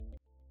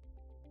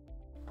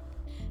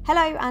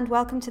Hello and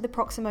welcome to the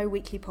Proximo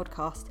Weekly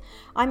Podcast.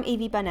 I'm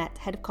Evie Burnett,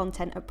 Head of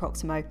Content at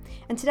Proximo,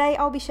 and today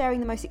I'll be sharing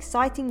the most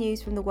exciting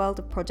news from the world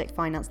of project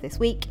finance this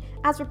week,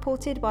 as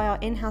reported by our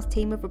in-house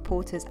team of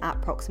reporters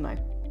at Proximo.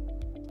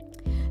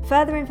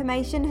 Further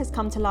information has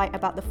come to light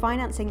about the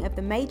financing of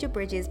the Major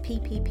Bridges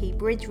PPP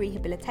Bridge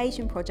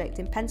Rehabilitation Project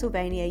in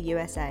Pennsylvania,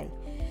 USA.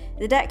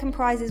 The debt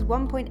comprises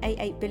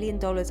 $1.88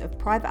 billion of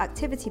private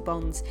activity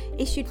bonds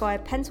issued by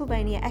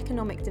Pennsylvania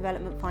Economic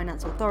Development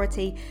Finance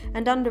Authority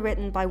and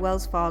underwritten by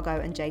Wells Fargo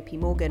and JP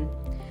Morgan.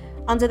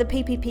 Under the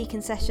PPP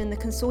concession, the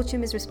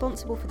consortium is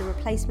responsible for the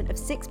replacement of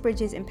 6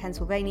 bridges in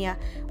Pennsylvania,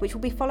 which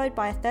will be followed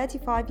by a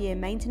 35-year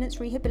maintenance,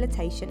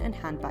 rehabilitation and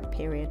handback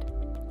period.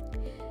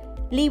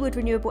 Leeward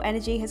Renewable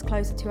Energy has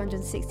closed a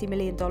 $260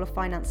 million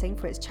financing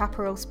for its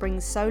Chaparral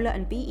Springs Solar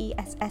and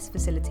BESS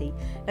facility,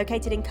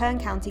 located in Kern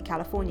County,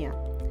 California.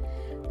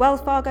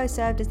 Wells Fargo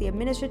served as the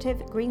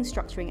administrative, green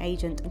structuring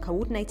agent and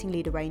coordinating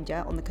lead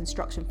arranger on the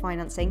construction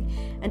financing,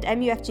 and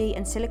MUFG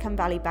and Silicon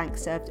Valley Bank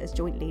served as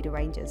joint lead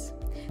arrangers.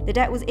 The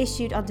debt was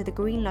issued under the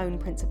Green Loan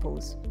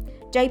Principles.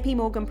 JP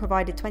Morgan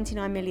provided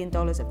 $29 million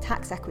of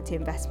tax equity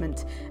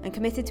investment and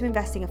committed to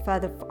investing a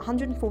further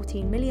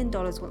 $114 million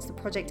once the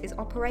project is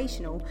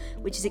operational,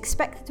 which is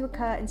expected to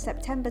occur in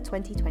September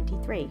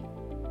 2023.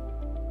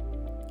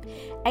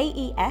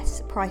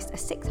 AES priced a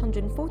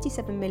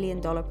 $647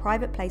 million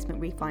private placement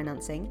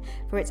refinancing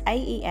for its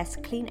AES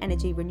Clean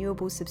Energy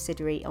Renewables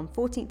subsidiary on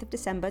 14th of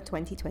December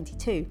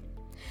 2022.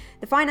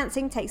 The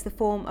financing takes the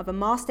form of a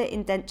master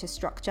indenture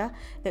structure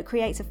that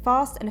creates a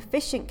fast and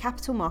efficient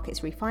capital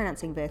markets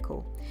refinancing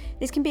vehicle.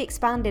 This can be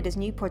expanded as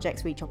new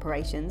projects reach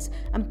operations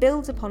and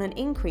builds upon an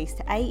increase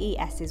to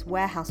AES's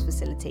warehouse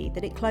facility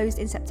that it closed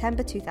in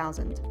September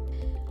 2000.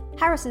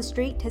 Harrison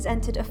Street has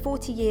entered a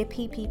 40-year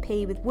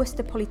PPP with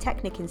Worcester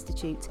Polytechnic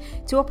Institute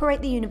to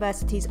operate the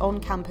university's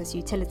on-campus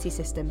utility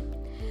system.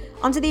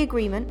 Under the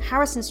agreement,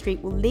 Harrison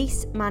Street will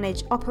lease,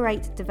 manage,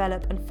 operate,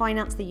 develop and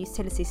finance the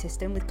utility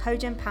system with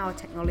Cogen Power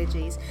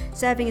Technologies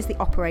serving as the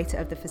operator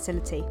of the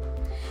facility.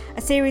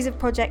 A series of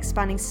projects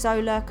spanning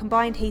solar,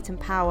 combined heat and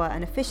power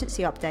and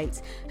efficiency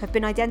updates have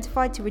been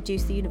identified to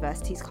reduce the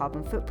university's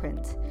carbon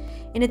footprint.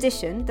 In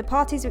addition, the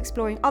parties are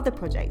exploring other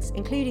projects,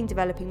 including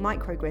developing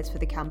microgrids for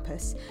the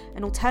campus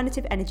and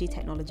alternative energy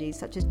technologies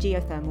such as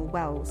geothermal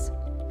wells.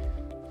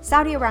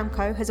 Saudi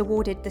Aramco has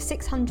awarded the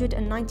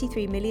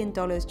 $693 million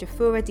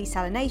Jafurah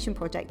desalination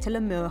project to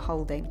Lamur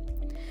Holding.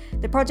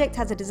 The project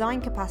has a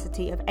design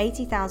capacity of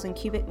 80,000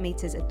 cubic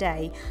metres a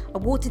day, a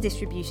water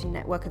distribution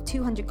network of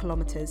 200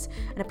 kilometres,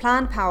 and a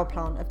planned power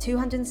plant of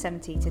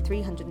 270 to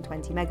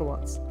 320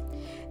 megawatts.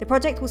 The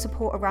project will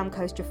support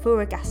Aramco's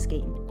Jafurah gas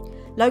scheme.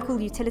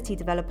 Local utility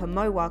developer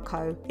Mowar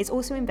Co is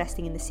also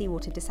investing in the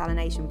seawater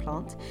desalination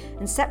plant,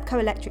 and Sepco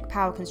Electric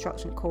Power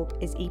Construction Corp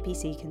is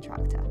EPC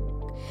contractor.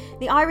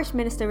 The Irish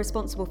Minister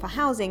responsible for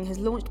housing has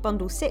launched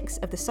Bundle 6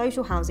 of the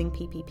Social Housing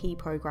PPP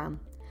programme.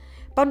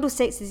 Bundle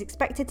 6 is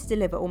expected to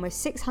deliver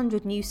almost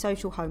 600 new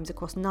social homes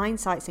across 9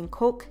 sites in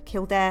Cork,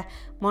 Kildare,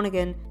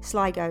 Monaghan,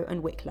 Sligo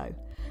and Wicklow.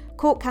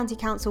 Cork County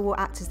Council will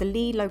act as the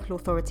lead local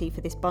authority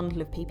for this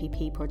bundle of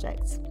PPP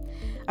projects.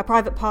 A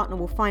private partner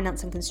will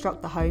finance and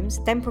construct the homes,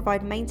 then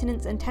provide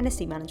maintenance and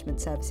tenancy management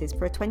services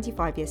for a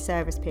 25-year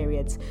service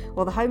period,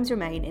 while the homes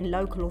remain in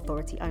local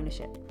authority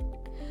ownership.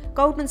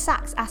 Goldman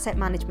Sachs Asset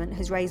Management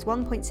has raised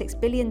 $1.6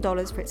 billion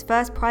for its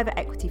first private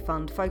equity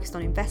fund focused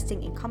on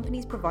investing in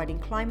companies providing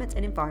climate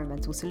and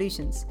environmental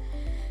solutions.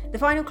 The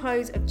final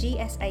close of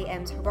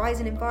GSAM's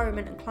Horizon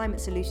Environment and Climate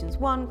Solutions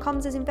 1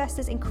 comes as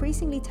investors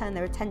increasingly turn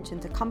their attention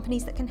to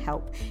companies that can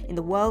help in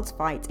the world's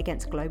fight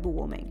against global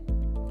warming.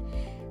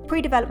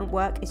 Pre-development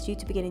work is due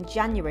to begin in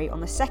January on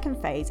the second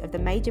phase of the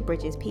Major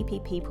Bridges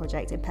PPP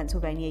project in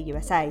Pennsylvania,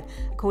 USA,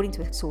 according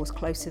to a source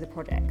close to the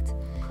project.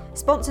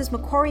 Sponsors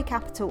Macquarie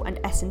Capital and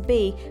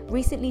S&B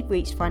recently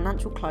reached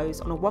financial close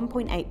on a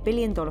 $1.8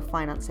 billion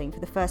financing for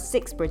the first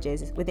 6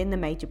 bridges within the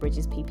Major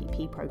Bridges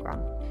PPP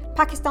programme.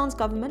 Pakistan's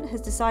government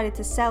has decided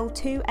to sell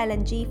 2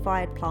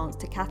 LNG-fired plants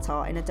to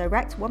Qatar in a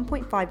direct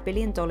 $1.5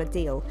 billion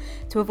deal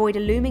to avoid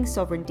a looming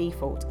sovereign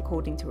default,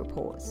 according to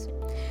reports.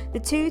 The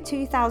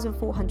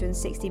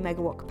 2,460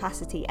 megawatt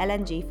capacity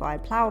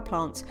LNG-fired power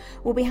plants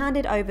will be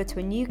handed over to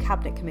a new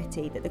cabinet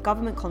committee that the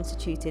government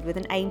constituted with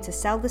an aim to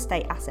sell the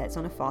state assets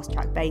on a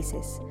fast-track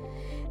basis.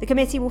 The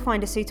committee will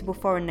find a suitable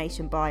foreign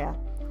nation buyer.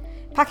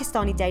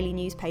 Pakistani daily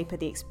newspaper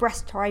The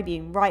Express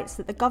Tribune writes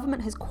that the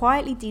government has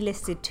quietly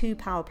delisted 2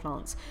 power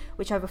plants,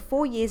 which over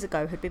 4 years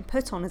ago had been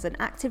put on as an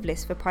active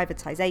list for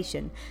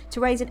privatisation,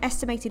 to raise an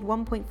estimated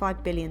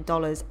 $1.5 billion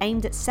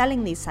aimed at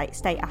selling these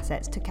state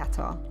assets to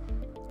Qatar.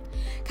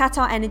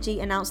 Qatar Energy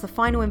announced the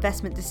final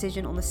investment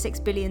decision on the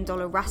 $6 billion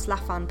Ras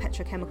Laffan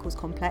petrochemicals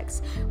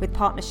complex with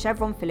partner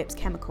Chevron Phillips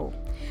Chemical.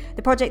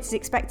 The project is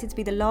expected to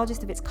be the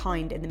largest of its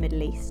kind in the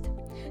Middle East.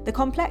 The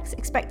complex,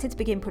 expected to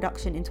begin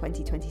production in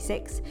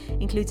 2026,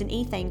 includes an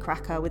ethane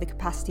cracker with a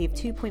capacity of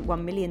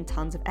 2.1 million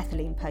tonnes of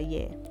ethylene per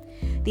year.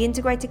 The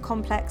integrated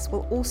complex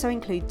will also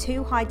include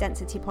 2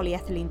 high-density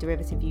polyethylene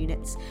derivative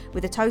units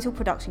with a total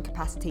production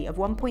capacity of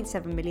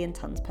 1.7 million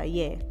tonnes per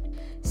year.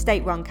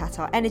 State-run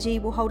Qatar Energy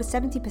will hold a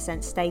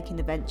 70% stake in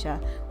the venture,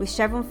 with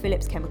Chevron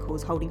Phillips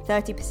Chemicals holding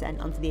 30%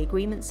 under the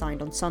agreement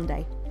signed on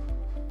Sunday.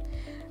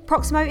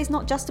 Proximo is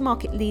not just a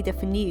market leader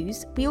for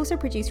news, we also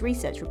produce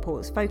research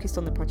reports focused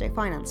on the project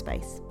finance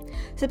space.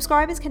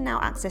 Subscribers can now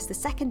access the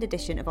second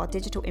edition of our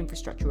digital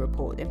infrastructure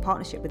report in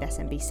partnership with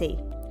SMBC.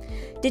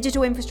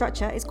 Digital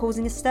infrastructure is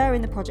causing a stir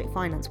in the project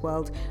finance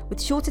world, with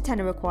shorter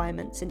tenor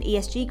requirements and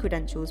ESG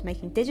credentials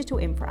making digital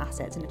infra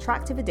assets an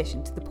attractive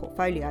addition to the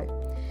portfolio.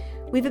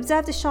 We've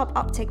observed a sharp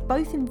uptick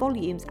both in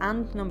volumes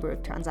and number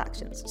of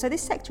transactions, so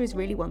this sector is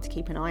really one to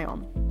keep an eye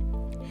on.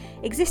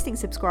 Existing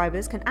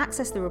subscribers can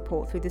access the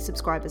report through the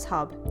Subscribers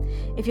Hub.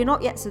 If you're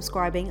not yet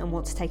subscribing and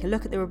want to take a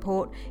look at the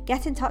report,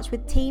 get in touch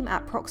with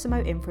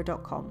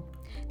team@proximoinfra.com.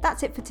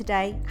 That's it for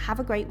today. Have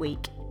a great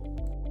week.